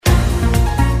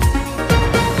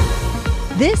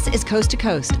This is Coast to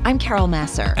Coast. I'm Carol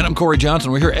Masser. And I'm Cory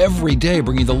Johnson. We're here every day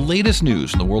bringing you the latest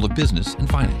news in the world of business and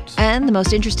finance. And the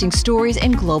most interesting stories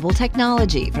in global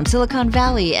technology from Silicon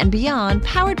Valley and beyond,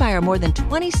 powered by our more than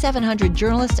 2,700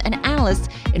 journalists and analysts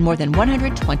in more than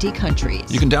 120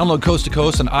 countries. You can download Coast to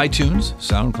Coast on iTunes,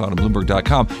 SoundCloud, and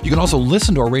Bloomberg.com. You can also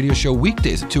listen to our radio show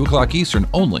weekdays at 2 o'clock Eastern,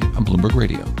 only on Bloomberg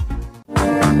Radio.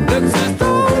 Looks as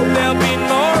though there'll be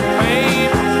more rain.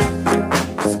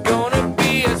 It's gonna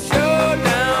be a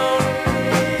showdown.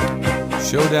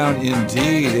 Showdown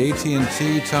indeed.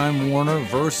 AT&T, Time Warner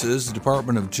versus the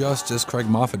Department of Justice. Craig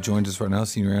Moffett joins us right now,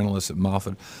 senior analyst at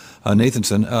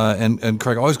MoffettNathanson. And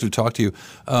Craig, always good to talk to you.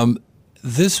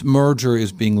 This merger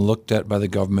is being looked at by the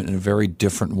government in a very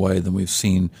different way than we've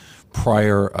seen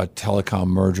prior telecom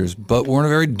mergers. But we're in a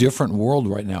very different world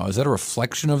right now. Is that a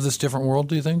reflection of this different world,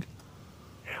 do you think?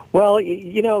 Well,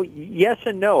 yes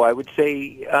and no. I would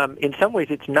say in some ways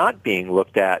it's not being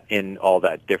looked at in all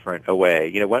that different a way.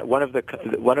 One of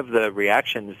the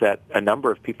reactions that a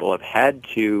number of people have had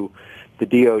to the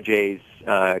DOJ's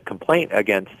complaint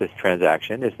against this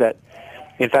transaction is that,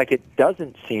 in fact, it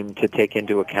doesn't seem to take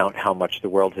into account how much the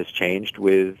world has changed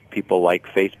with people like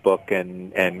Facebook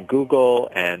and Google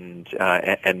and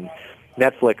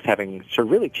Netflix having sort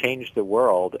of really changed the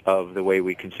world of the way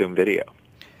we consume video.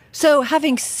 So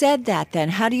having said that, then,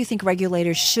 how do you think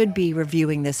regulators should be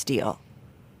reviewing this deal?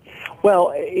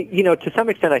 Well, to some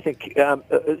extent, I think,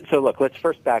 so look, let's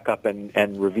first back up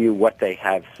and review what they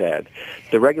have said.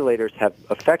 The regulators have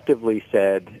effectively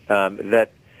said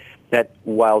that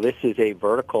while this is a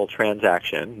vertical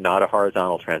transaction, not a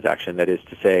horizontal transaction, that is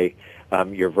to say,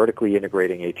 you're vertically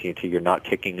integrating AT&T, you're not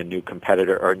taking a new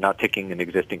competitor or not taking an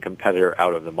existing competitor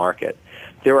out of the market.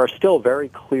 There are still very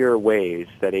clear ways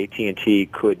that AT&T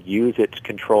could use its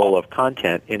control of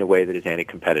content in a way that is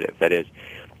anti-competitive. That is,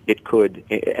 it could,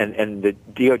 and the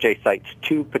DOJ cites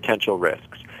two potential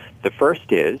risks. The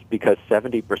first is because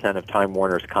 70% of Time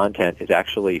Warner's content is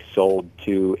actually sold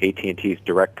to AT&T's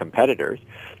direct competitors,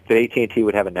 that AT&T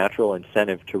would have a natural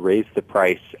incentive to raise the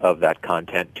price of that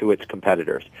content to its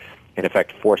competitors, in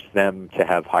effect force them to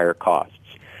have higher costs.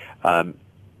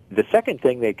 The second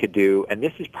thing they could do, and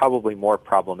this is probably more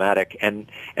problematic and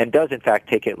does in fact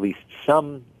take at least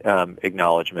some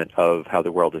acknowledgement of how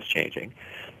the world is changing,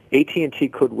 AT&T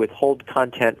could withhold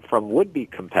content from would-be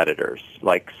competitors,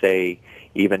 like, say,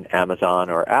 even Amazon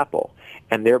or Apple,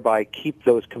 and thereby keep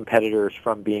those competitors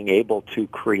from being able to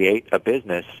create a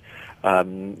business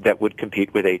that would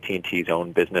compete with AT&T's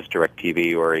own business,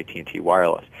 DirecTV or AT&T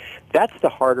Wireless. That's the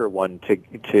harder one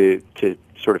to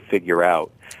sort of figure out.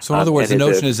 So in other words, the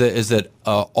notion is that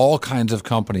all kinds of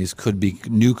companies could be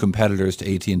new competitors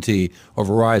to AT&T or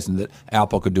Verizon, that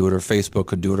Apple could do it or Facebook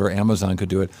could do it or Amazon could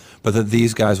do it, but that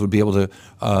these guys would be able to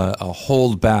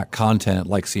hold back content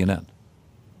like CNN.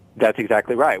 That's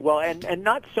exactly right. Well, and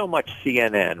not so much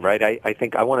CNN, right? I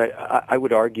think I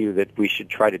would argue that we should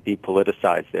try to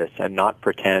depoliticize this and not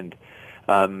pretend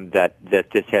that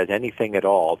this has anything at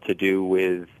all to do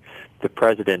with the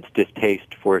president's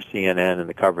distaste for CNN and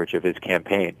the coverage of his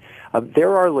campaign.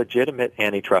 There are legitimate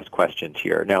antitrust questions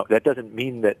here. Now, that doesn't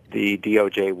mean that the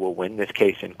DOJ will win this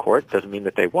case in court. Doesn't mean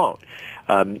that they won't.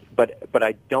 But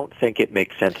I don't think it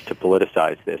makes sense to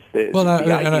politicize this. And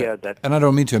I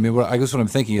don't mean to. I mean, I guess what I'm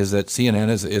thinking is that CNN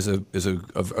is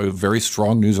a very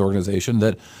strong news organization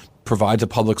that provides a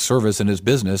public service in its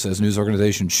business, as news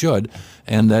organizations should,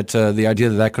 and that the idea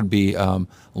that could be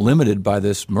limited by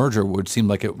this merger would seem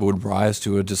like it would rise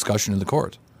to a discussion in the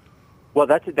court. Well,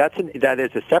 that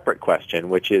is a separate question,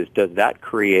 which is, does that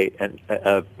create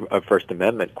a First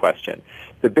Amendment question?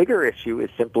 The bigger issue is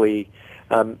simply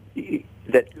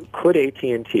that could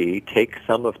AT&T take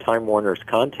some of Time Warner's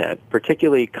content,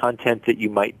 particularly content that you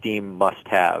might deem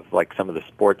must-have, like some of the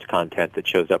sports content that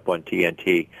shows up on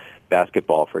TNT,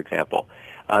 basketball, for example,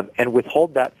 and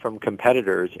withhold that from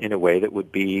competitors in a way that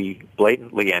would be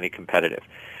blatantly anti-competitive.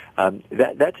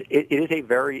 It is a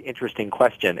very interesting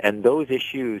question, and those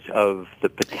issues of the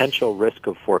potential risk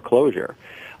of foreclosure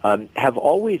have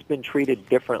always been treated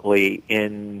differently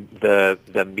in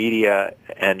the media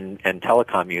and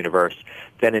telecom universe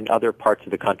than in other parts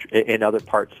of the country, in other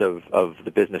parts of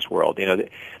the business world.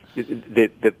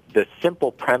 The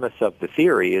simple premise of the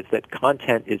theory is that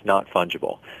content is not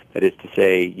fungible. That is to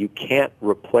say, you can't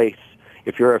replace,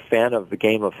 if you're a fan of the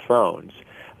Game of Thrones,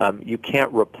 you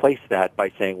can't replace that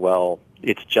by saying, well,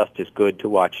 it's just as good to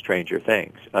watch Stranger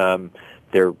Things.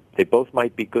 They both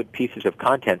might be good pieces of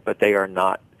content, but they are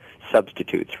not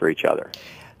substitutes for each other.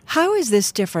 How is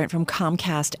this different from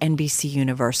Comcast, NBC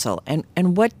Universal?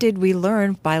 And what did we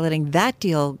learn by letting that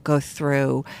deal go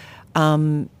through,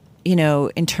 in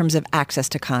terms of access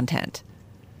to content?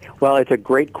 Well, it's a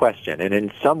great question, and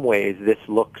in some ways this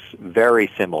looks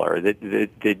very similar. The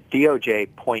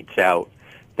DOJ points out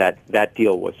that that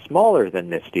deal was smaller than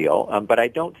this deal, but I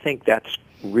don't think that's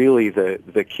really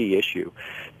the key issue.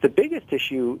 The biggest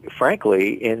issue,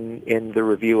 frankly, in the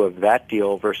review of that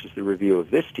deal versus the review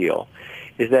of this deal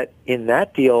is that in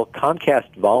that deal,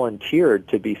 Comcast volunteered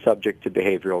to be subject to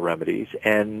behavioral remedies,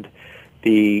 and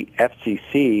the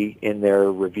FCC, in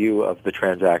their review of the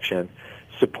transaction,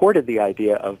 supported the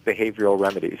idea of behavioral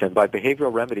remedies. And by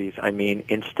behavioral remedies, I mean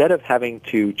instead of having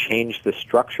to change the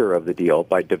structure of the deal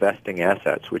by divesting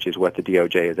assets, which is what the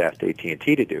DOJ has asked AT&T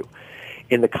to do,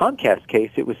 in the Comcast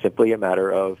case, it was simply a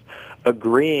matter of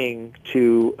agreeing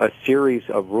to a series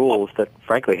of rules that,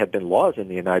 frankly, had been laws in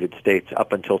the United States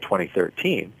up until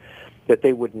 2013, that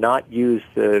they would not use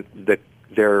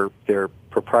their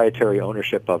proprietary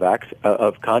ownership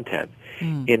of content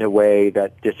in a way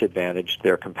that disadvantaged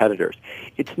their competitors.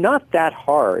 It's not that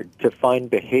hard to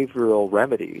find behavioral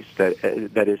remedies, that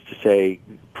is to say,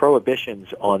 prohibitions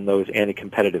on those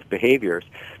anti-competitive behaviors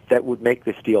that would make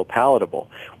this deal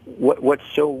palatable. What's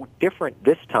so different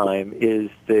this time is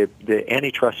the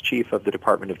antitrust chief of the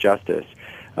Department of Justice,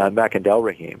 Mack Del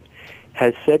Prete,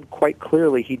 has said quite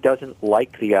clearly he doesn't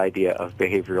like the idea of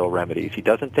behavioral remedies. He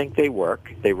doesn't think they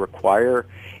work. They require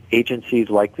agencies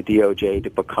like the DOJ to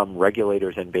become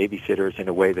regulators and babysitters in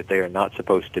a way that they are not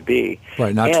supposed to be.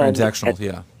 Right, not transactional,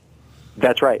 yeah.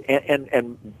 That's right.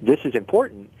 And this is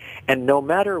important. And no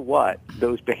matter what,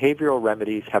 those behavioral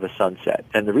remedies have a sunset.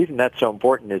 And the reason that's so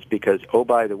important is because, oh,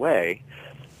 by the way,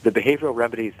 the behavioral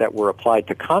remedies that were applied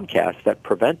to Comcast that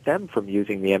prevent them from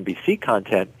using the NBC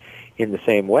content in the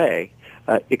same way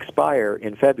expire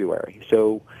in February.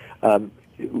 So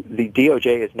the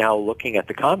DOJ is now looking at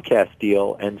the Comcast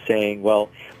deal and saying, well,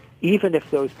 even if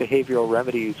those behavioral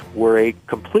remedies were a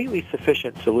completely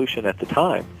sufficient solution at the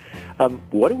time,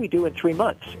 what do we do in 3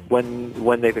 months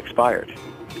when they've expired?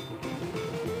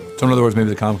 So in other words, maybe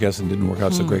the Comcast thing didn't work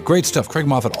out so great. Great stuff. Craig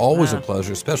Moffett, always a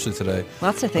pleasure, especially today.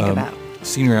 Lots to think about.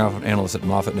 Senior analyst at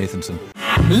MoffettNathanson.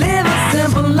 Live a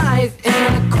simple life in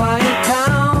a quiet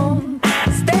town.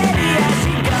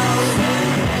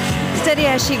 Steady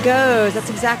as she goes. That's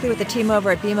exactly what the team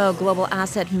over at BMO Global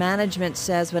Asset Management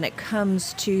says when it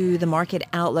comes to the market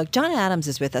outlook. Jon Adams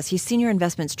is with us. He's Senior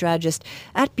Investment Strategist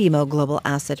at BMO Global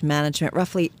Asset Management,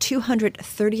 roughly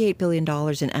 $238 billion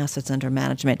in assets under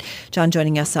management. Jon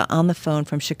joining us on the phone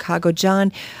from Chicago.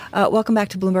 Jon, welcome back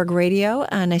to Bloomberg Radio.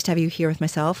 Nice to have you here with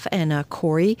myself and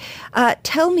Cory.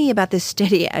 Tell me about this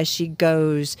steady as she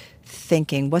goes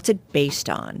thinking. What's it based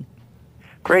on?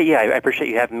 Great, yeah, I appreciate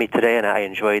you having me today, and I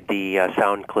enjoyed the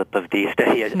sound clip of the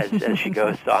Steady as She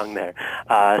Goes song there.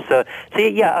 So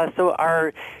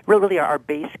our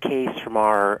base case from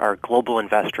our Global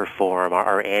Investor Forum,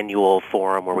 our annual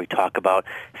forum where we talk about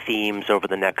themes over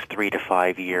the next 3 to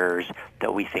 5 years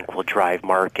that we think will drive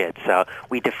markets,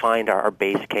 we defined our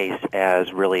base case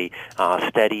as really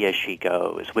steady as she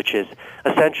goes, which is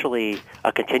essentially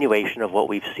a continuation of what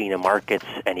we've seen in markets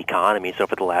and economies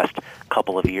over the last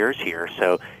couple of years here.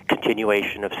 So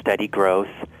continuation of steady growth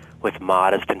with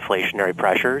modest inflationary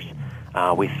pressures.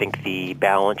 We think the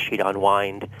balance sheet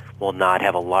unwind will not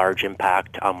have a large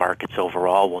impact on markets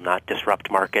overall, will not disrupt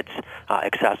markets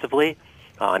excessively,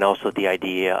 and also the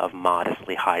idea of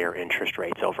modestly higher interest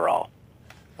rates overall.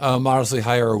 Modestly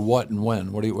higher what and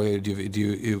when? What do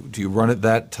you run it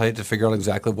that tight to figure out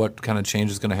exactly what kind of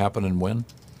change is going to happen and when?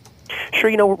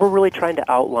 Sure, we're really trying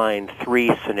to outline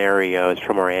 3 scenarios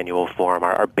from our annual forum,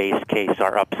 our base case,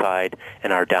 our upside,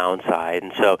 and our downside.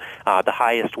 And so the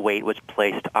highest weight was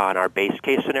placed on our base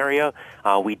case scenario.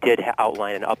 We did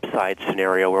outline an upside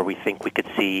scenario where we think we could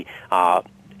see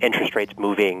interest rates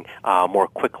moving more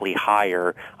quickly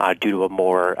higher due to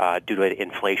an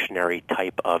inflationary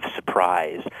type of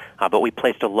surprise. But we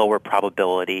placed a lower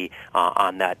probability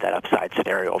on that upside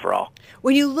scenario overall.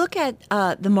 When you look at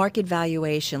the market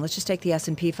valuation, let's just take the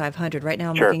S&P 500. Right now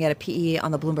I'm looking at a PE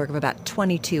on the Bloomberg of about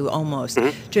 22 almost,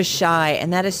 just shy.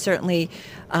 And that is certainly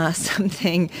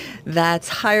something that's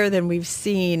higher than we've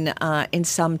seen in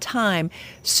some time.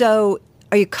 So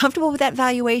are you comfortable with that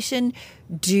valuation?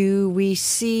 Do we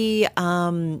see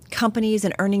companies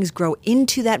and earnings grow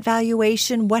into that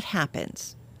valuation? What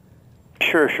happens?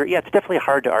 Sure. Yeah, it's definitely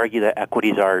hard to argue that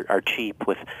equities are cheap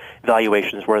with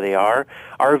valuations where they are.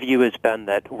 Our view has been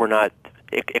that we're not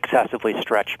excessively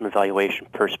stretched from a valuation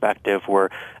perspective, where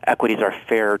equities are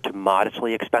fair to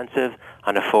modestly expensive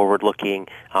on a forward-looking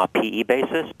PE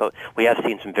basis, but we have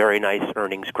seen some very nice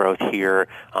earnings growth here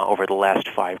over the last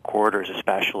 5 quarters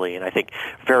especially, and I think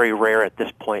very rare at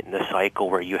this point in the cycle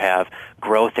where you have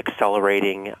growth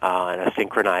accelerating on a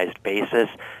synchronized basis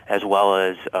as well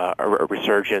as a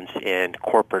resurgence in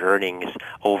corporate earnings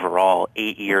overall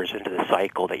 8 years into the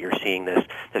cycle that you're seeing this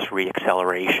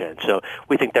re-acceleration. So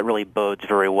we think that really bodes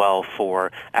very well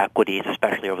for equities,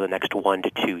 especially over the next 1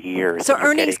 to 2 years. So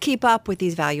earnings keep up with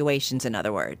these valuations, in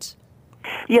other words?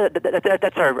 Yeah,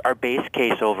 that's our base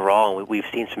case overall. We've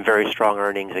seen some very strong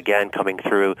earnings, again, coming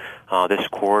through this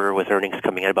quarter with earnings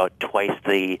coming in about twice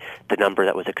the number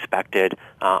that was expected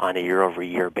on a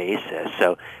year-over-year basis.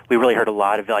 So we really heard a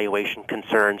lot of valuation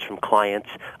concerns from clients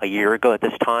a year ago at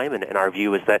this time, and our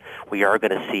view is that we are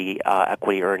going to see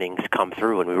equity earnings come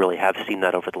through, and we really have seen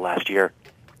that over the last year.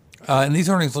 And these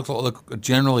earnings look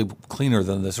generally cleaner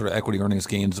than the sort of equity earnings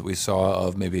gains that we saw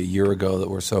of maybe a year ago that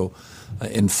were so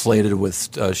inflated with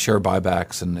share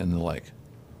buybacks and the like.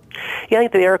 Yeah, I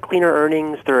think they are cleaner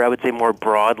earnings. They're, I would say, more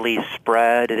broadly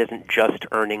spread. It isn't just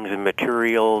earnings and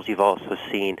materials. You've also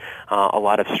seen a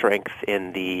lot of strength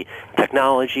in the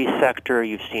technology sector.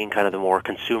 You've seen kind of the more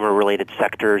consumer-related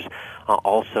sectors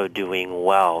also doing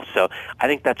well. So I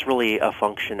think that's really a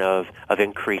function of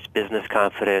increased business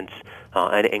confidence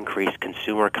and increased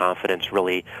consumer confidence,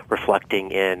 really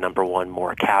reflecting in, number one,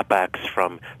 more capex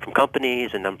from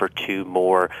companies, and number two,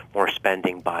 more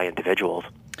spending by individuals.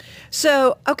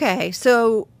 So, okay,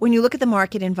 so when you look at the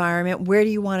market environment, where do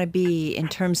you want to be in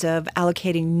terms of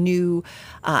allocating new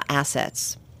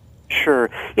assets? Sure.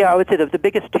 Yeah, I would say the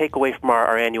biggest takeaway from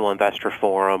our annual investor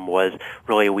forum was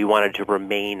really we wanted to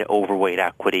remain overweight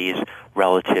equities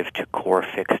relative to core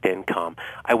fixed income.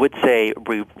 I would say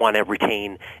we want to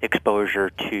retain exposure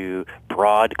to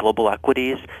broad global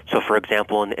equities. So, for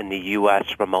example, in the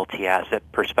U.S., from a multi-asset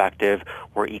perspective,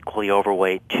 we're equally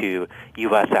overweight to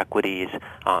U.S. equities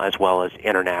as well as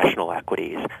international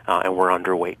equities, and we're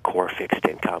underweight core fixed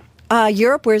income.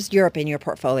 Europe, where's Europe in your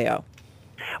portfolio?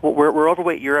 Well, we're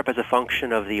overweight Europe as a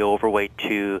function of the overweight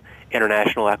to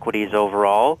international equities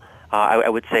overall. I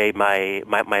would say my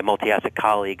multi-asset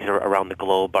colleagues around the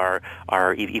globe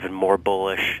are even more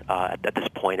bullish at this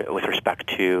point with respect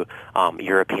to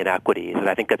European equities, and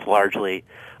I think that's largely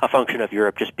a function of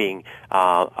Europe just being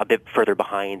a bit further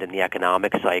behind in the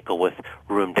economic cycle with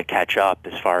room to catch up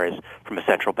as far as from a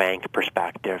central bank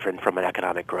perspective and from an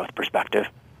economic growth perspective.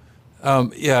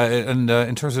 Yeah, and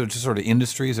in terms of just sort of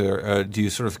industries, do you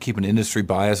sort of keep an industry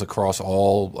bias across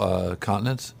all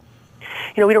continents?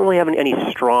 You know, we don't really have any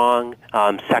strong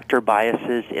sector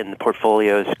biases in the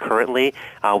portfolios currently.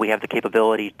 We have the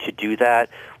capability to do that.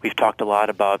 We've talked a lot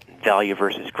about value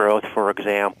versus growth, for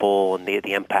example, and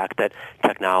the impact that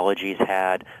technology's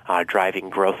had driving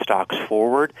growth stocks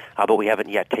forward, but we haven't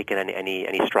yet taken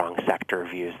any strong sector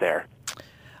views there.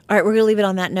 All right, we're going to leave it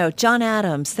on that note. Jon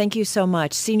Adams, thank you so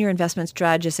much. Senior Investment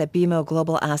Strategist at BMO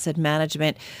Global Asset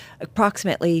Management,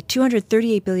 approximately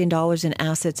 $238 billion in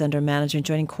assets under management,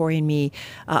 joining Cory and me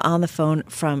on the phone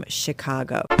from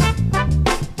Chicago.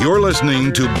 You're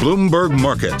listening to Bloomberg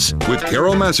Markets with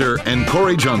Carol Messer and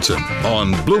Cory Johnson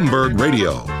on Bloomberg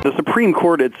Radio. The Supreme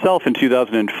Court itself in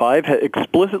 2005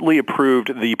 explicitly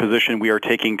approved the position we are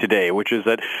taking today, which is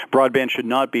that broadband should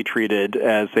not be treated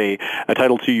as a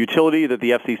Title II utility, that the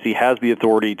FCC has the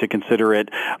authority to consider it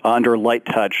under light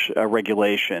touch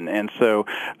regulation. And so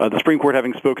the Supreme Court,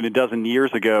 having spoken a dozen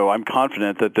years ago, I'm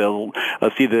confident that they'll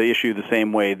see the issue the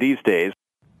same way these days.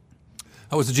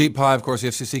 That was Ajit Pai, of course, the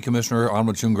FCC Commissioner, on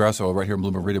with June Grasso right here in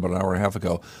Bloomberg Radio about an hour and a half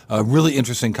ago. A really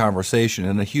interesting conversation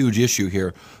and a huge issue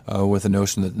here with the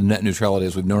notion that net neutrality,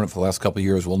 as we've known it for the last couple of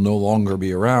years, will no longer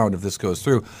be around if this goes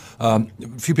through.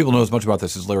 Few people know as much about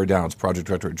this as Larry Downs, Project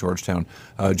Director at Georgetown,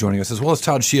 joining us, as well as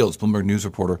Todd Shields, Bloomberg News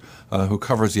Reporter, who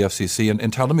covers the FCC.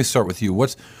 And Todd, let me start with you.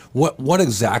 What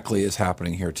exactly is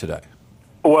happening here today?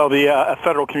 Well, the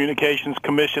Federal Communications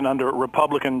Commission under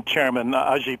Republican Chairman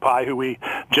Ajit Pai, who we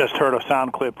just heard a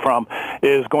sound clip from,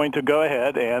 is going to go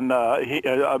ahead and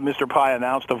Mr. Pai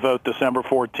announced a vote December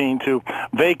 14 to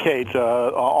vacate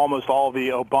almost all the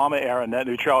Obama-era net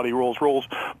neutrality rules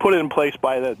put in place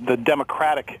by the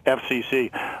Democratic FCC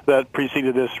that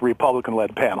preceded this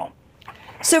Republican-led panel.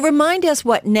 So remind us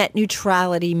what net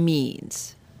neutrality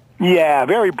means. Yeah,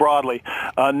 very broadly.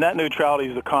 Net neutrality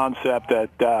is a concept that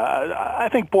I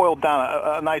think boiled down,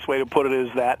 a nice way to put it is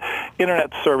that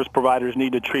Internet service providers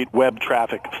need to treat web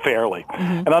traffic fairly.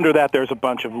 And under that, there's a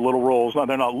bunch of little rules. Now,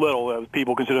 they're not little.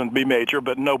 People consider them to be major,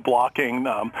 but no blocking,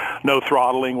 no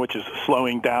throttling, which is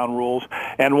slowing down rules.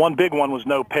 And one big one was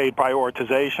no paid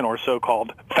prioritization, or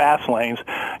so-called fast lanes.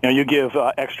 You give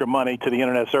extra money to the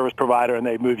Internet service provider, and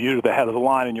they move you to the head of the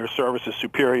line, and your service is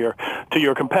superior to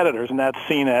your competitors. And that's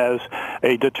seen as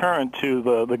a deterrent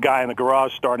to the guy in the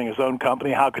garage starting his own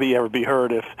company. How could he ever be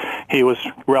heard if he was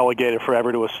relegated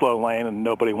forever to a slow lane and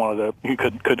nobody wanted to? He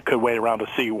could wait around to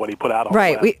see what he put out on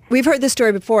Right. the web. We've heard this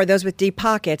story before. Those with deep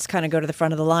pockets kind of go to the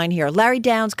front of the line here. Larry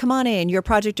Downs, come on in. You're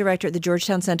project director at the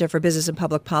Georgetown Center for Business and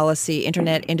Public Policy,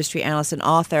 internet industry analyst and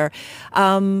author.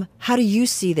 How do you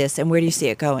see this, and where do you see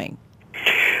it going?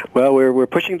 Well, we're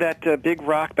pushing that big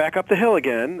rock back up the hill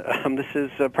again. This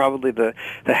is probably the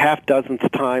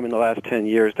half-dozenth time in the last 10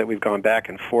 years that we've gone back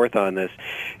and forth on this.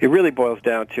 It really boils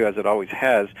down to, as it always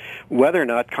has, whether or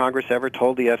not Congress ever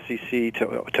told the FCC to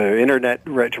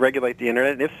regulate the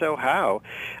Internet, and if so, how.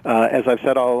 As I've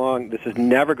said all along, this is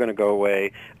never going to go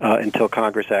away until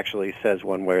Congress actually says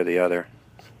one way or the other.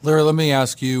 Larry, let me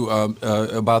ask you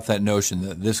about that notion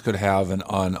that this could have an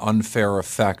unfair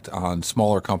effect on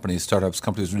smaller companies, startups,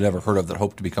 companies we've never heard of that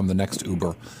hope to become the next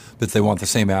Uber, but they want the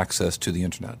same access to the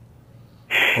Internet.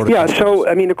 Yeah, so,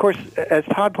 I mean, of course, as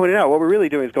Todd pointed out, what we're really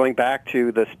doing is going back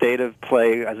to the state of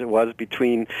play as it was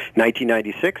between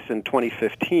 1996 and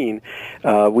 2015.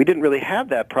 We didn't really have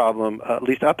that problem, at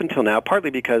least up until now,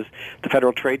 partly because the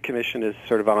Federal Trade Commission is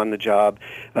sort of on the job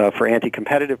for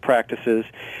anti-competitive practices.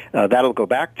 That'll go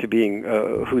back to being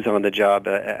who's on the job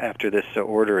after this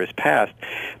order is passed.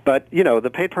 But,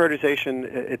 the paid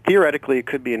prioritization, theoretically, it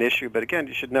could be an issue. But, again,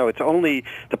 you should know it's only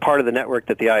the part of the network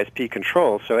that the ISP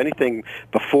controls. So anything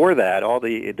before that, all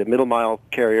the middle mile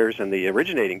carriers and the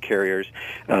originating carriers,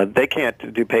 they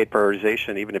can't do paid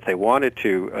prioritization even if they wanted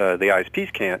to. The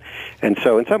ISPs can't. And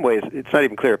so in some ways, it's not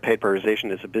even clear if paid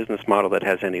prioritization is a business model that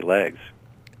has any legs.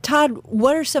 Todd,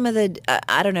 what are some of the,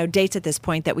 dates at this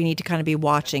point that we need to kind of be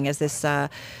watching as this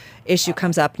issue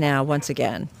comes up now once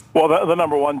again? Well, the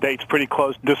number one date's pretty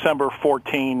close. December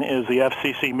 14 is the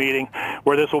FCC meeting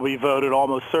where this will be voted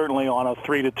almost certainly on a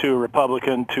 3-2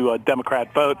 Republican to a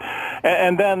Democrat vote.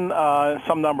 And then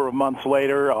some number of months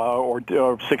later, or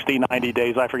 60, 90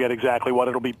 days, I forget exactly what,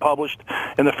 it'll be published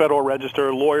in the Federal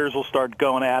Register. Lawyers will start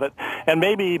going at it. And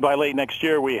maybe by late next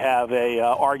year we have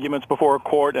arguments before a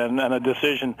court and a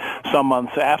decision some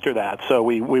months after that. So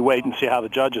we wait and see how the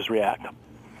judges react.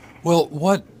 Well,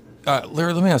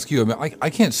 Larry, let me ask you. I mean,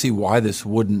 I can't see why this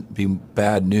wouldn't be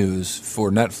bad news for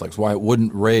Netflix, why it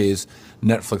wouldn't raise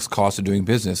Netflix cost of doing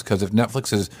business. Because if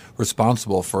Netflix is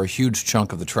responsible for a huge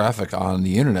chunk of the traffic on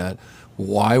the Internet,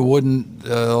 why wouldn't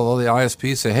all the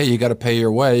ISPs say, hey, you got to pay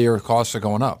your way, your costs are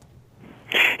going up?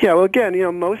 Yeah, well, again,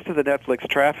 most of the Netflix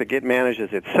traffic, it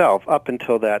manages itself up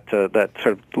until that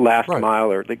sort of last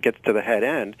mile or that gets to the head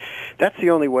end. That's the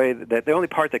only way, the only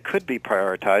part that could be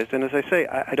prioritized. And as I say,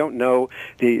 I don't know,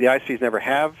 the ISPs never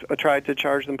have tried to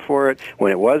charge them for it.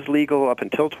 When it was legal up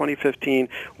until 2015,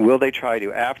 will they try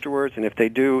to afterwards? And if they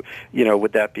do,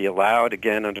 would that be allowed,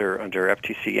 again, under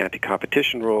FTC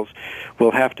anti-competition rules?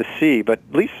 We'll have to see. But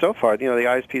at least so far, the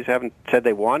ISPs haven't said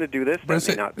they want to do this. But it's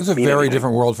a very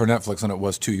different world for Netflix than it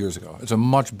was 2 years ago. It's a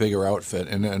much bigger outfit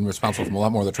and responsible for a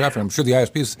lot more of the traffic. I'm sure the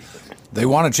ISPs, they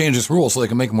want to change this rule so they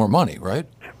can make more money, right?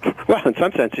 Well, in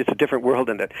some sense, it's a different world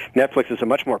in that Netflix is a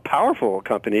much more powerful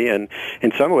company, and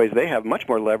in some ways they have much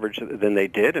more leverage than they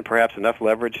did, and perhaps enough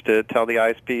leverage to tell the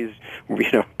ISPs,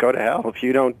 go to hell. If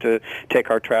you don't take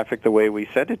our traffic the way we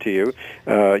send it to you,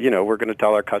 we're going to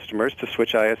tell our customers to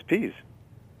switch ISPs.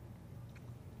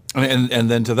 And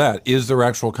then to that, is there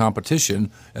actual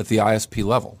competition at the ISP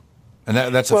level? And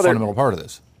that's a fundamental part of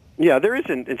this. Yeah, there is,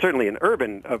 certainly in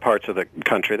urban parts of the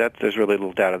country. There's really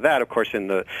little doubt of that. Of course, in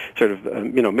the sort of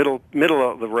middle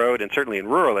of the road, and certainly in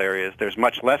rural areas, there's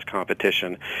much less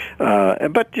competition.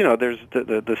 But there's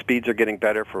the speeds are getting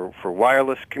better for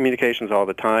wireless communications all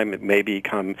the time. It may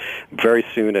become very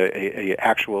soon a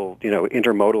actual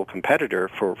intermodal competitor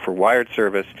for wired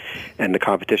service, and the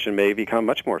competition may become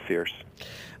much more fierce.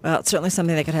 Well, it's certainly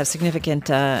something that could have significant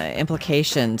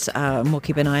implications. We'll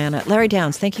keep an eye on it. Larry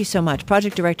Downs, thank you so much.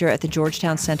 Project Director at the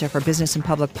Georgetown Center for Business and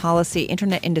Public Policy,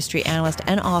 Internet Industry Analyst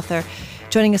and author,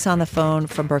 joining us on the phone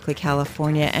from Berkeley,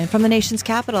 California. And from the nation's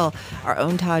capital, our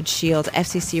own Todd Shields,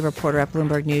 FCC reporter at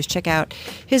Bloomberg News. Check out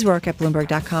his work at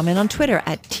Bloomberg.com and on Twitter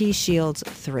at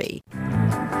TShields3.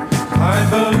 I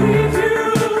believe you,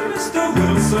 Mr.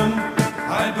 Wilson.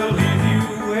 I believe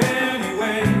you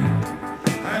anyway.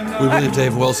 And We believe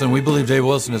Dave Wilson. We believe Dave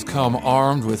Wilson has come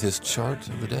armed with his chart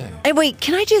of the day. Hey, wait,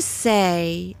 can I just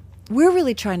say, we're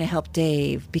really trying to help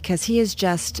Dave because he is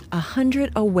just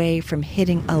 100 away from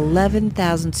hitting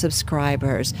 11,000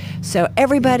 subscribers. So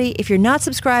everybody, if you're not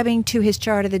subscribing to his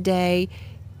chart of the day,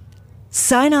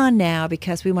 sign on now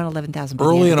because we want 11,000 by the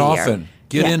Early end and of the year. often.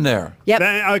 Get in there. Yep.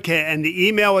 Okay, and the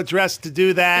email address to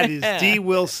do that is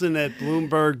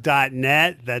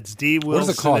dwilson@bloomberg.net. That's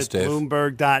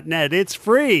dwilson@bloomberg.net. It's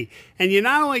free. And you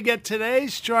not only get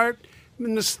today's chart,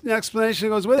 and the explanation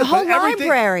goes with The it, whole but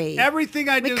library. Everything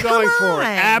I do Come going forward. on.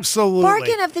 Absolutely.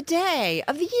 Bargain of the day,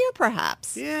 of the year,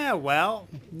 perhaps. Yeah, well,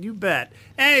 you bet.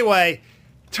 Anyway,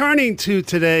 turning to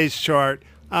today's chart,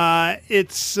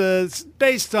 it's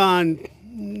based on,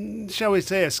 shall we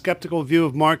say, a skeptical view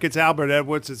of markets. Albert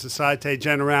Edwards, the Societe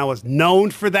Generale, is known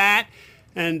for that.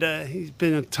 And he's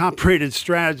been a top-rated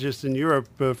strategist in Europe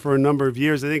for a number of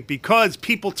years, I think, because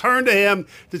people turn to him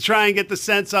to try and get the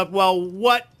sense of, well,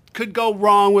 what could go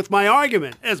wrong with my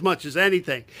argument as much as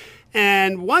anything.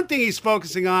 And one thing he's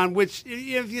focusing on, which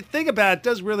if you think about it,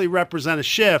 does really represent a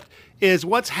shift, is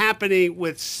what's happening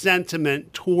with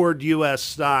sentiment toward U.S.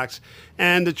 stocks.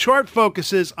 And the chart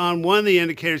focuses on one of the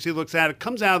indicators he looks at. It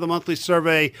comes out of the monthly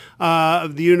survey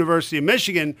of the University of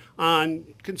Michigan on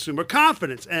consumer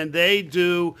confidence. And they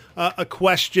do a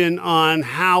question on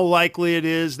how likely it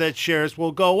is that shares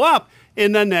will go up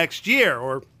in the next year,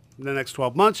 or the next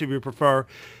 12 months if you prefer.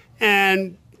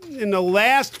 And in the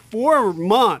last 4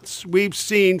 months, we've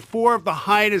seen 4 of the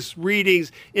highest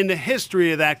readings in the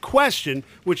history of that question,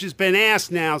 which has been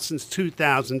asked now since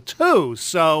 2002.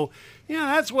 So,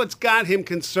 that's what's got him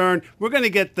concerned. We're going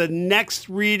to get the next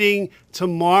reading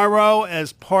tomorrow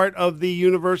as part of the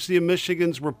University of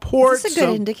Michigan's report. Is this a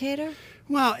good indicator?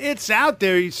 Well, it's out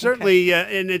there. You certainly,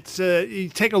 and it's you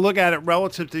take a look at it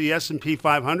relative to the S&P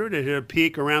 500. It hit a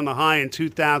peak around the high in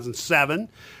 2007,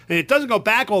 and it doesn't go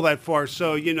back all that far.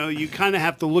 So you kind of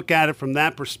have to look at it from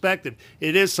that perspective.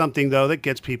 It is something though that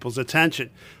gets people's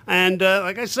attention. And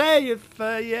like I say, if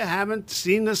you haven't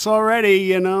seen this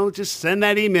already, just send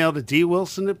that email to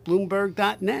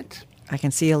dwilson@bloomberg.net. I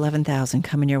can see 11,000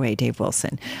 coming your way, Dave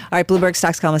Wilson. All right, Bloomberg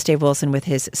Stocks columnist Dave Wilson with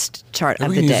his chart of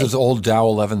the day. We can use those old Dow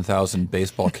 11,000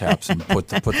 baseball caps and put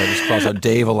that just cross out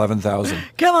Dave 11,000.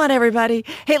 Come on, everybody.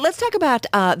 Hey, let's talk about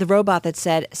the robot that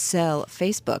said sell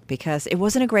Facebook, because it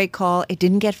wasn't a great call. It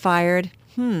didn't get fired.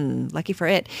 Lucky for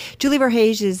it. Julie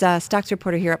Verhage is a stocks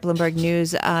reporter here at Bloomberg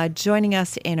News, joining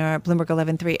us in our Bloomberg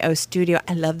 1130 studio.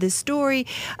 I love this story.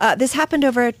 This happened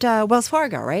over at Wells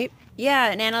Fargo, right?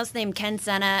 Yeah, an analyst named Ken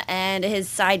Sena and his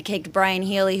sidekick Brian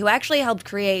Healy, who actually helped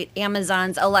create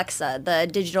Amazon's Alexa, the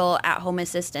digital at-home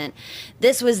assistant.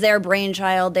 This was their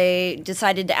brainchild. They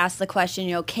decided to ask the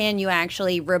question, can you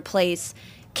actually replace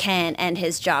Ken and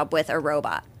his job with a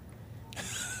robot?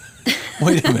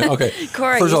 Wait a minute. Okay.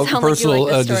 Cory, first of all, like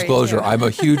personal disclosure, too. I'm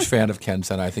a huge fan of Ken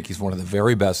Sena. I think he's one of the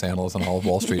very best analysts on all of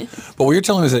Wall Street. But what you're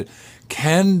telling me is that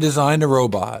Ken designed a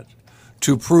robot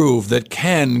to prove that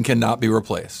Ken cannot be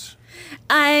replaced.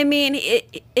 I mean,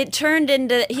 it turned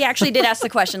into, he actually did ask the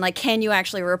question, can you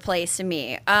actually replace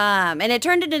me? And it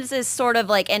turned into this sort of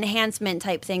enhancement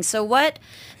type thing. So what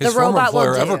His the robot will do.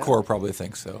 His former employer, Evercore, probably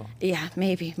thinks so. Yeah,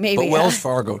 maybe. But Wells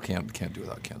Fargo can't do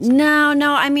without Ken.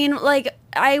 No. I mean,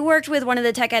 I worked with one of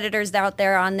the tech editors out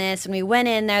there on this, and we went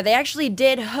in there. They actually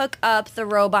did hook up the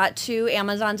robot to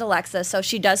Amazon's Alexa, so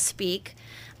she does speak.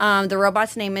 The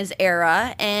robot's name is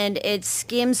Era, and it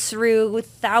skims through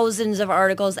thousands of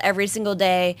articles every single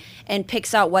day and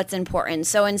picks out what's important.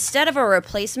 So instead of a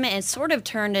replacement, it's sort of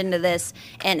turned into this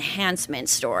enhancement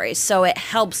story. So it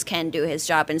helps Ken do his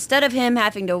job. Instead of him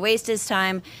having to waste his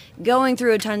time going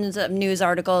through tons of news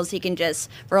articles, he can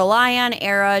just rely on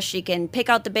Era. She can pick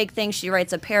out the big things. She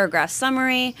writes a paragraph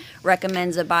summary,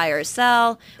 recommends a buy or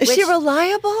sell. Is she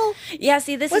reliable? Yeah,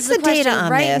 see, this What's is the question data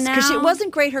on right this? now. Because it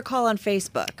wasn't great, her call on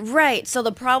Facebook. Right. So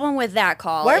the problem with that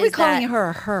call Why are we is calling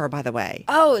that, her, by the way?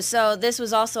 Oh, so this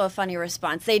was also a funny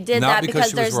response. They did Not that because because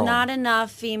she was there's wrong. not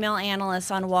enough female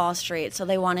analysts on Wall Street, so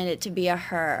they wanted it to be a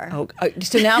her. Oh,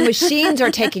 so now machines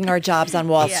are taking our jobs on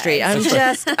Wall Yeah, Street. I'm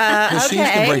just, Machines okay.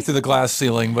 can break through the glass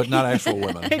ceiling, but not actual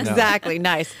women. No. Exactly.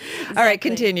 Nice. All right,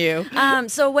 continue.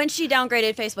 So when she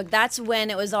downgraded Facebook, that's when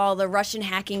it was all the Russian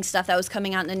hacking stuff that was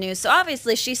coming out in the news. So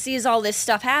obviously she sees all this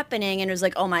stuff happening and was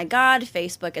like, oh my God,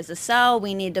 Facebook is a sell.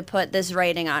 We need to put this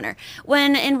rating on her.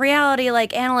 When in reality,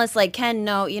 like analysts like can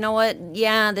know, you know what?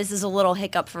 Yeah, this is a little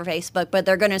hiccup for Facebook, but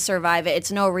they're going to survive it.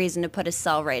 It's no reason to put a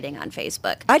sell rating on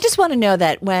Facebook. I just want to know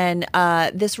that when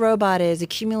this robot is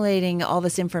accumulating all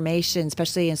this information,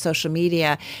 especially in social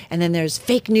media, and then there's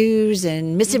fake news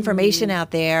and misinformation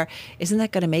out there, isn't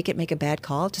that going to make a bad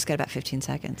call? Just got about 15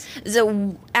 seconds.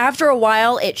 So after a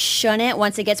while, it shouldn't.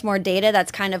 Once it gets more data,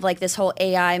 that's kind of like this whole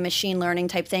AI machine learning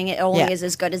type thing. It only is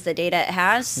as good as the data it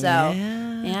has. So,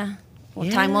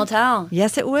 time will tell.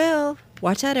 Yes, it will.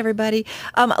 Watch out, everybody.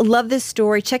 Love this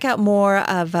story. Check out more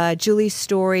of Julie's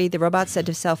story. The robot said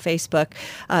to sell Facebook.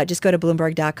 Just go to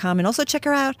Bloomberg.com and also check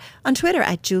her out on Twitter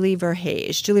at Julie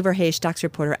Verhage. Julie Verhage, Stocks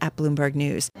Reporter at Bloomberg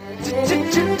News.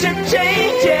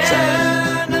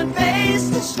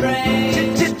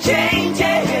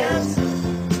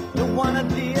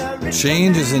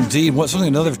 Changes indeed.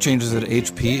 Another changes at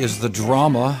HP is the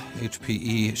drama.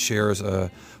 HPE shares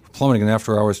plummeting in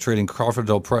after-hours trading. Crawford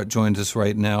Del Prete joins us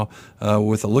right now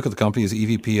with a look at the company as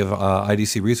EVP of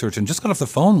IDC Research, and just got off the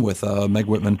phone with Meg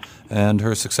Whitman and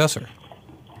her successor.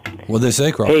 What'd they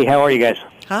say, Crawford? Hey, how are you guys?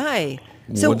 Hi.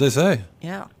 What'd they say?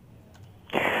 Yeah.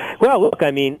 Well, look, I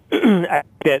mean, I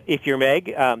think that if you're Meg,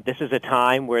 this is a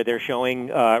time where they're showing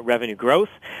revenue growth.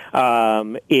 I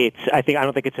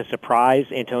don't think it's a surprise.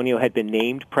 Antonio had been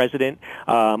named president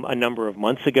a number of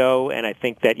months ago, and I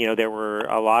think that there were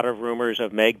a lot of rumors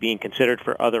of Meg being considered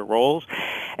for other roles.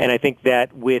 And I think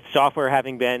that with software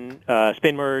having been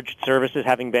spin merged, services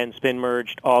having been spin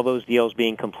merged, all those deals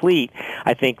being complete,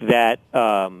 I think that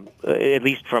at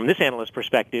least from this analyst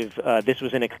perspective, this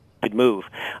was an expected move.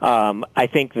 I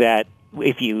think that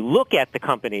if you look at the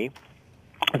company,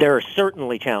 there are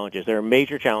certainly challenges. There are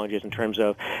major challenges in terms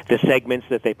of the segments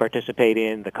that they participate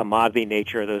in, the commodity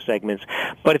nature of those segments.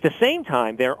 But at the same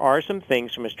time, there are some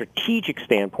things from a strategic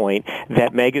standpoint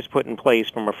that Meg has put in place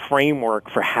from a framework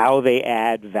for how they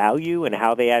add value and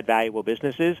how they add valuable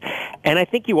businesses. And I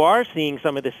think you are seeing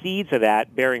some of the seeds of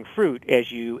that bearing fruit as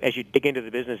you dig into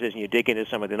the businesses and you dig into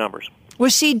some of the numbers.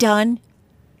 Was she done?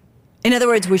 In other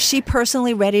words, was she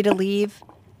personally ready to leave?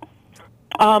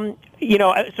 Certainly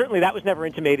that was never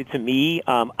intimated to me.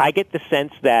 I get the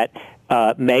sense that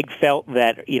Meg felt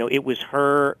that, it was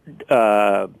her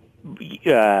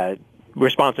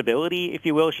responsibility, if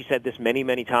you will. She said this many,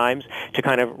 many times, to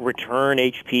kind of return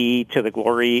HP to the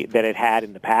glory that it had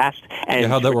in the past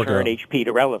and to return HP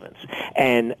to relevance.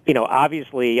 And,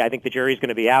 obviously, I think the jury's going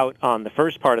to be out on the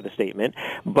first part of the statement.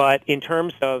 But in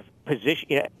terms of position,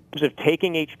 in terms of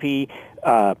taking HP,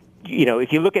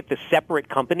 if you look at the separate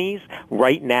companies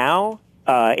right now,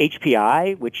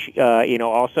 HPI, which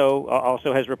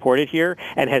also has reported here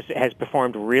and has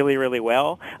performed really, really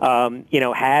well,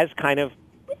 has kind of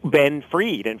been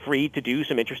freed to do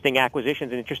some interesting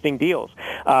acquisitions and interesting deals.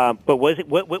 But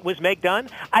was Meg done?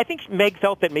 I think Meg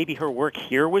felt that maybe her work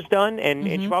here was done, and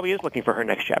she probably is looking for her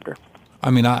next chapter. I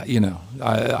mean,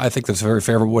 I think that's a very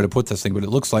favorable way to put this thing, but it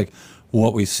looks like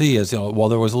what we see is, while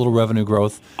there was a little revenue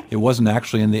growth, it wasn't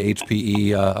actually in the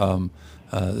HPE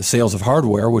sales of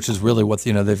hardware, which is really what,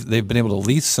 they've been able to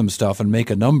lease some stuff and make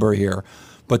a number here.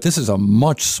 But this is a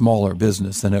much smaller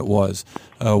business than it was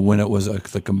when it was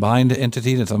the combined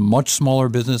entity. It's a much smaller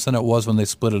business than it was when they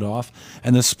split it off.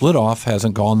 And the split off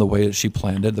hasn't gone the way that she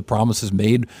planned it. The promises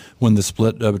made when the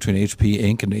split between HP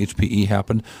Inc. and HPE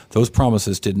happened, those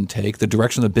promises didn't take. The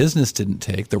direction of the business didn't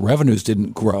take. The revenues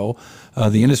didn't grow.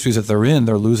 The industries that they're in,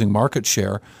 they're losing market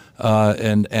share.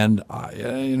 And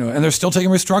they're still taking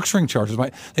restructuring charges.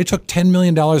 They took $10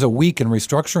 million a week in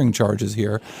restructuring charges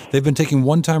here. They've been taking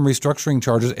one-time restructuring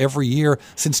charges every year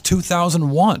since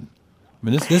 2001. I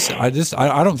mean,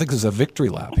 I don't think this is a victory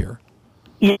lap here.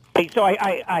 Yeah, so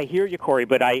I hear you, Cory,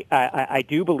 but I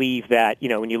do believe that,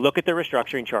 when you look at the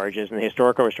restructuring charges and the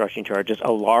historical restructuring charges,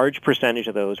 a large percentage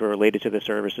of those were related to the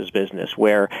services business,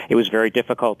 where it was very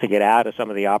difficult to get out of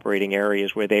some of the operating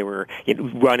areas where they were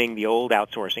running the old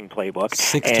outsourcing playbook.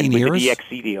 16 years? With the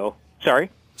DXC deal.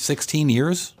 Sorry? 16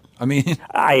 years? I mean...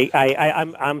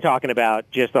 I'm talking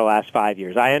about just the last 5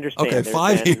 years. I understand. Okay,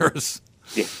 5 years.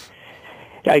 Yeah.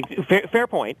 Fair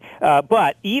point.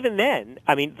 But even then,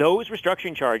 I mean, those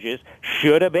restructuring charges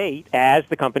should abate as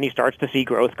the company starts to see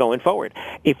growth going forward.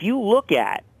 If you look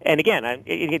at, and again,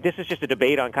 this is just a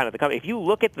debate on kind of the company. If you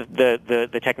look at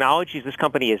the technologies this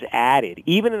company has added,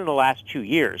 even in the last 2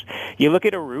 years, you look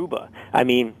at Aruba. I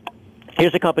mean,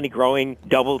 here's a company growing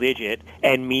double-digit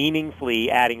and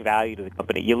meaningfully adding value to the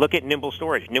company. You look at Nimble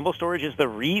Storage. Nimble Storage is the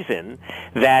reason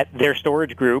that their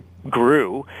storage group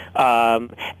grew.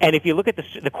 And if you look at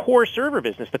the core server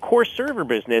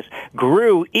business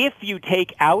grew if you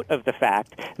take out of the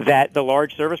fact that the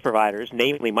large service providers,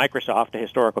 namely Microsoft, a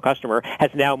historical customer,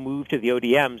 has now moved to the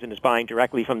ODMs and is buying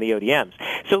directly from the ODMs.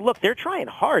 So look, they're trying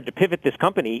hard to pivot this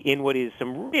company in what is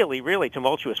some really, really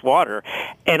tumultuous water.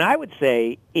 And I would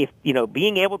say if,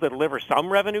 being able to deliver some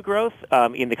revenue growth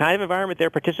in the kind of environment they're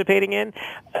participating in,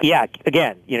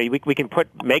 again, we can put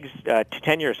Meg's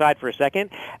tenure aside for a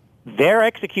second. They're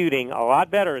executing a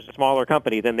lot better as a smaller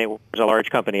company than they were as a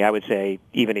large company, I would say,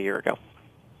 even a year ago.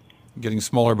 Getting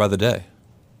smaller by the day.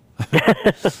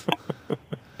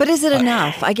 But is it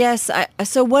enough? I guess.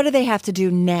 So what do they have to do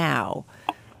now?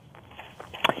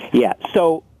 Yeah,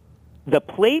 so the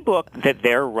playbook that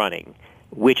they're running,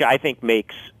 which I think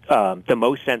makes the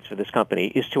most sense for this company,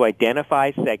 is to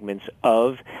identify segments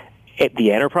of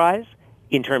the enterprise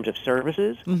in terms of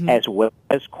services as well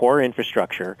as core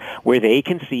infrastructure where they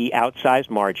can see outsized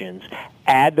margins,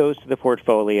 add those to the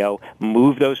portfolio,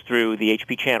 move those through the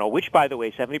HP channel, which, by the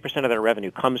way, 70% of their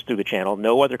revenue comes through the channel.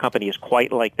 No other company is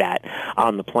quite like that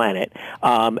on the planet,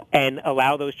 and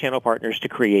allow those channel partners to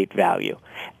create value.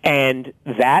 And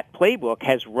that playbook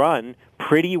has run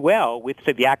pretty well with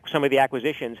some of the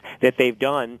acquisitions that they've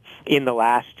done in the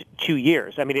last 2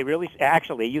 years. I mean,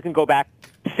 you can go back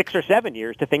 6 or 7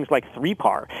 years to things like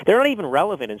 3PAR. They're not even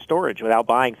relevant in storage without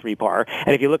buying 3PAR.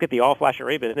 And if you look at the all-flash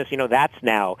array business, that's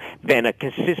now been a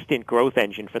consistent growth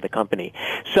engine for the company.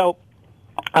 So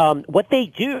what they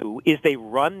do is they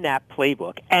run that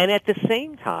playbook, and at the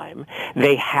same time,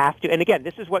 they have to. And again,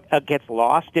 this is what gets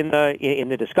lost in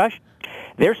the discussion.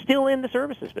 They're still in the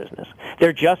services business.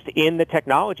 They're just in the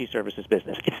technology services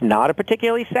business. It's not a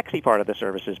particularly sexy part of the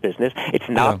services business. It's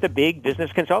not the big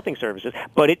business consulting services,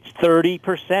 but it's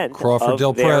 30%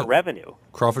 of their revenue.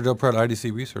 Crawford Del Prete,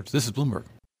 IDC Research. This is Bloomberg.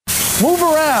 Move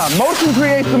around. Motion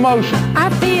creates emotion. I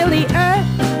feel the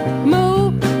earth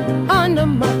move under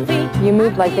my feet. You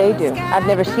move like they do. I've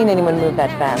never seen anyone move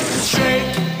that fast. Shake.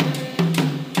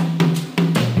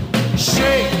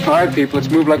 Shake. All right, people,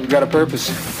 let's move like we've got a purpose.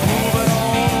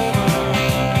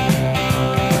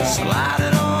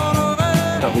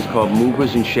 Company's called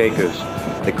Movers and Shakers.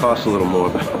 They cost a little more,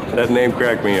 but that name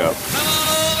cracked me up.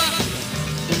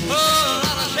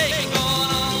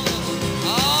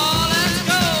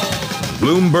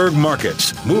 Bloomberg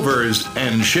Markets, Movers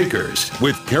and Shakers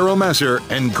with Carol Masser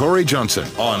and Cory Johnson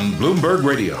on Bloomberg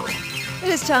Radio. It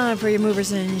is time for your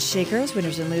movers and shakers,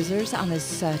 winners and losers on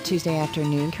this Tuesday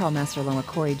afternoon. Carol Masser along with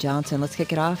Cory Johnson. Let's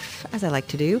kick it off, as I like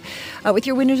to do, with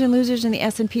your winners and losers in the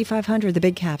S&P 500, the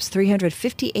big caps.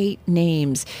 358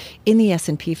 names in the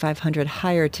S&P 500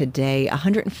 higher today,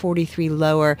 143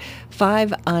 lower,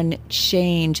 5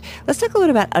 unchanged. Let's talk a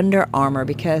little about Under Armour,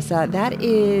 because that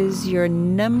is your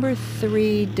number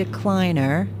 3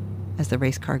 decliner. As the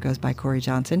race car goes by, Cory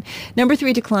Johnson. Number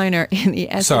 3 decliner in the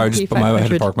S&P 500. I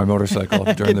had to park my motorcycle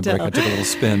during the break. I took a little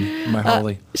spin in my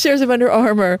Harley. Shares of Under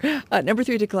Armour, number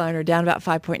 3 decliner, down about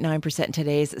 5.9% in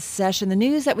today's session. The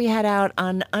news that we had out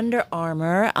on Under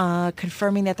Armour,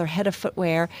 confirming that their head of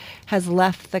footwear has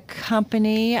left the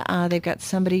company. They've got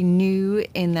somebody new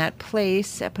in that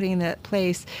place, putting in that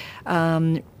place.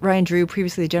 Ryan Drew,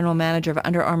 previously the general manager of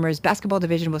Under Armour's basketball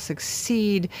division, will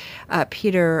succeed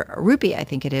Peter Ruppe, I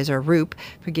think it is, or Roop.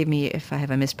 Forgive me if I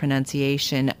have a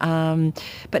mispronunciation.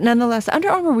 But nonetheless, Under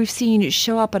Armour we've seen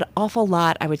show up an awful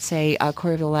lot, I would say,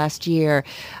 Cory, over the last year,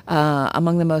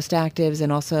 among the most actives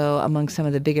and also among some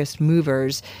of the biggest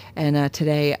movers. And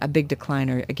today, a big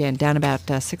decliner, again, down about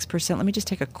 6%. Let me just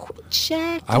take a quick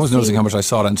check. I was noticing how much I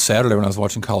saw it on Saturday when I was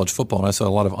watching college football, and I saw a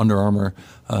lot of Under Armour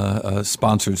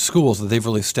sponsored schools that they've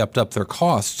really stepped up their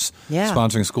costs,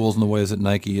 sponsoring schools in the ways that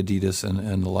Nike, Adidas,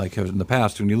 and the like have in the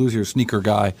past. When you lose your sneaker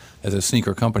guy as a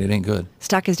sneaker company, it ain't good.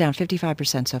 Stock is down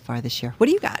 55% so far this year. What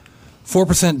do you got?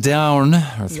 4% down,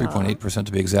 or 3.8%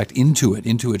 to be exact.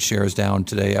 Intuit shares down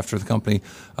today after the company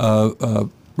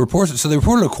reports. So they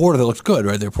reported a quarter that looks good,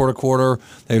 right? They report a quarter.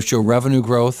 They show revenue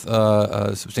growth,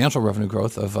 substantial revenue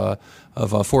growth of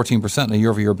 14% on a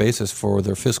year-over-year basis for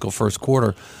their fiscal first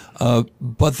quarter.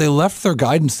 But they left their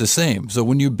guidance the same. So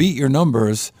when you beat your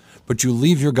numbers, but you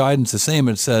leave your guidance the same.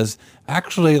 It says,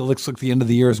 actually, it looks like the end of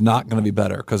the year is not going to be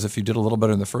better, because if you did a little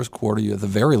better in the first quarter, you, at the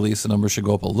very least, the numbers should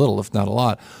go up a little, if not a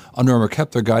lot. Under Armour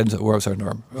kept their guidance,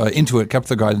 Intuit kept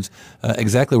their guidance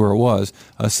exactly where it was,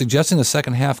 suggesting the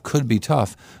second half could be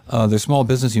tough. Their small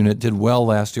business unit did well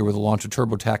last year with the launch of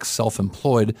TurboTax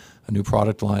Self-Employed, a new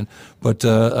product line, but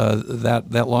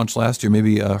that launch last year may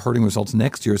be hurting results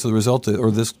next year. So the result,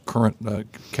 or this current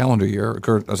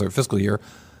fiscal year,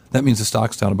 that means the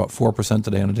stock's down about 4%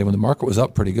 today on a day when the market was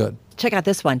up pretty good. Check out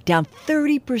this one, down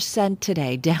 30%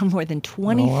 today, down more than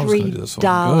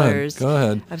 $23. Go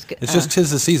ahead. It's just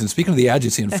 'tis the season. Speaking of the ads you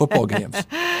see in football games.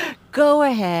 Go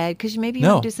ahead, because maybe you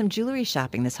want to do some jewelry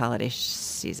shopping this holiday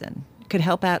season. Could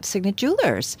help out Signet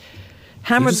Jewelers.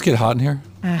 Did it just get hot in here?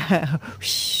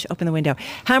 Open the window.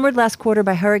 Hammered last quarter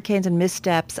by hurricanes and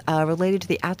missteps related to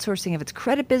the outsourcing of its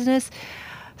credit business.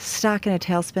 Stock in a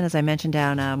tailspin, as I mentioned,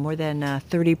 down more than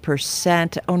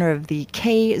 30%. Owner of the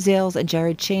Kay, Zales, and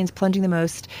Jared chains plunging the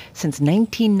most since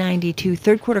 1992.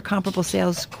 Third quarter comparable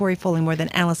sales, Cory, falling more than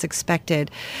analysts expected.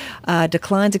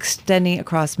 Declines extending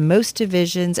across most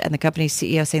divisions, and the company's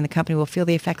CEO saying the company will feel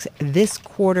the effects this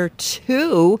quarter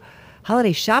too.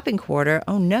 Holiday shopping quarter,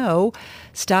 oh no.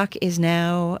 Stock is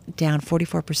now down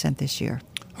 44% this year.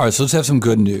 All right, so let's have some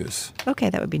good news.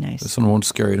 Okay, that would be nice. This one won't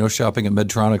scare you. No shopping at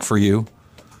Medtronic for you.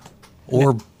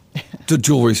 Or the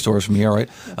jewelry stores for me, all right.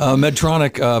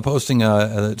 Medtronic posting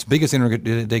its biggest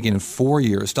intraday gain in 4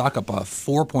 years. Stock up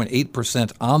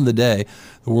 4.8% on the day.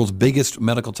 The world's biggest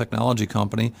medical technology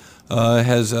company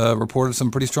has reported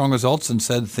some pretty strong results and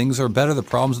said things are better. The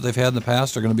problems that they've had in the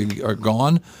past are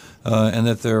gone, and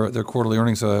that their quarterly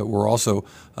earnings were also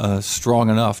strong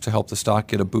enough to help the stock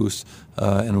get a boost.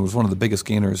 And it was one of the biggest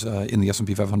gainers in the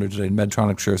S&P 500 today.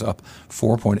 Medtronic shares up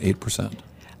 4.8%.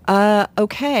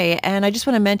 Okay, and I just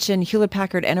want to mention Hewlett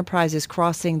Packard Enterprise is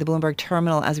crossing the Bloomberg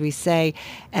terminal, as we say,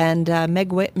 and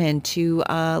Meg Whitman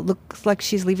looks like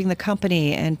she's leaving the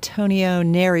company. Antonio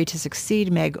Neri to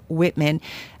succeed Meg Whitman.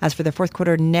 As for their fourth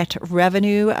quarter net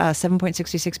revenue,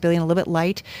 $7.66 billion, a little bit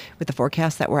light with the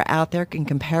forecasts that were out there in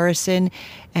comparison.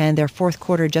 And their fourth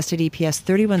quarter adjusted EPS,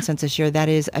 31 cents a share. That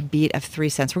is a beat of 3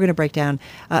 cents. We're going to break down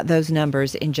those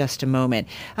numbers in just a moment.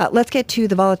 Let's get to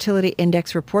the volatility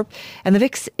index report. And the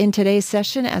VIX in today's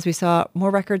session, as we saw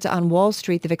more records on Wall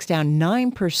Street, the VIX down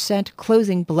 9%,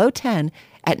 closing below 10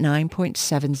 at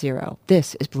 9.70.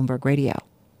 This is Bloomberg Radio.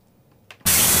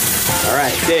 All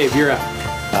right, Dave, you're up.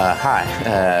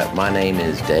 Hi, my name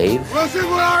is Dave. Wilson,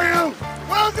 where are you?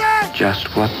 Wilson!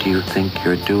 Just what do you think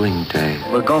you're doing, Dave?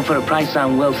 We're going for the price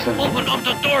on Wilson. Open up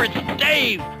the door, it's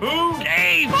Dave! Who?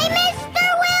 Dave! Hey,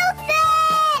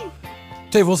 Mr. Wilson!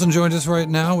 Dave Wilson joins us right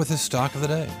now with his stock of the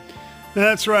day.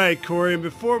 That's right, Cory. And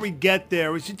before we get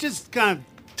there, we should just kind of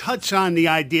touch on the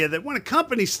idea that when a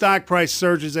company's stock price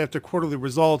surges after quarterly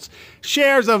results,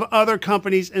 shares of other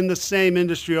companies in the same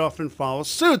industry often follow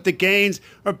suit. The gains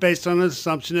are based on an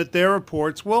assumption that their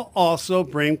reports will also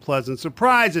bring pleasant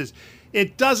surprises.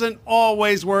 It doesn't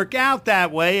always work out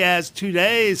that way, as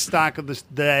today's stock of the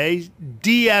day,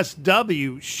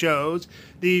 DSW, shows.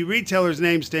 The retailer's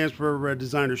name stands for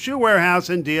Designer Shoe Warehouse,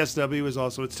 and DSW is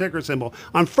also its ticker symbol.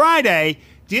 On Friday,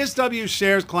 DSW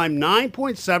shares climbed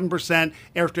 9.7%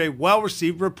 after a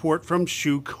well-received report from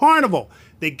Shoe Carnival.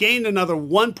 They gained another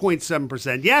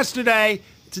 1.7% yesterday.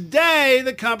 Today,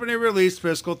 the company released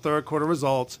fiscal third quarter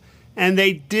results, and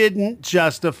they didn't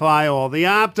justify all the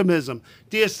optimism.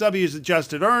 DSW's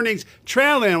adjusted earnings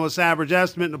trailed analyst average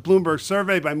estimate in a Bloomberg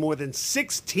survey by more than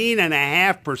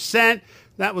 16.5%.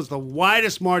 That was the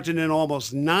widest margin in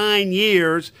almost 9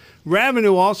 years.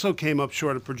 Revenue also came up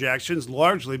short of projections,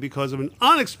 largely because of an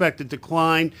unexpected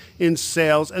decline in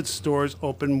sales at stores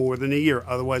open more than a year,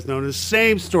 otherwise known as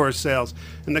same-store sales.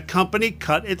 And the company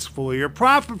cut its full-year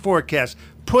profit forecast.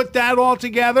 Put that all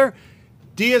together,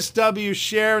 DSW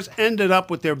shares ended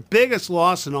up with their biggest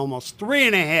loss in almost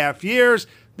 3.5 years.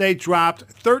 They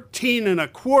dropped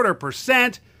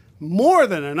 13.25%, more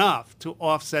than enough to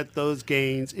offset those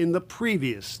gains in the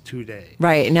previous 2 days.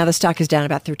 Right. And now the stock is down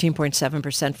about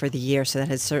 13.7% for the year, so that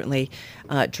has certainly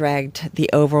dragged the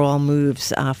overall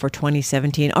moves for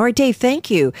 2017. All right, Dave, thank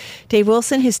you. Dave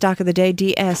Wilson, his stock of the day,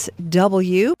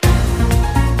 DSW.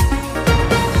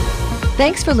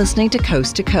 Thanks for listening to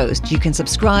Coast to Coast. You can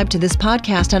subscribe to this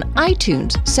podcast on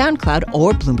iTunes, SoundCloud,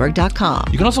 or Bloomberg.com.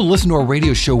 You can also listen to our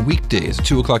radio show weekdays at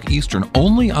 2 o'clock Eastern,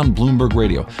 only on Bloomberg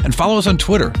Radio. And follow us on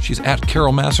Twitter. She's at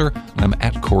Carol Masser, and I'm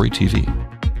at Cory TV.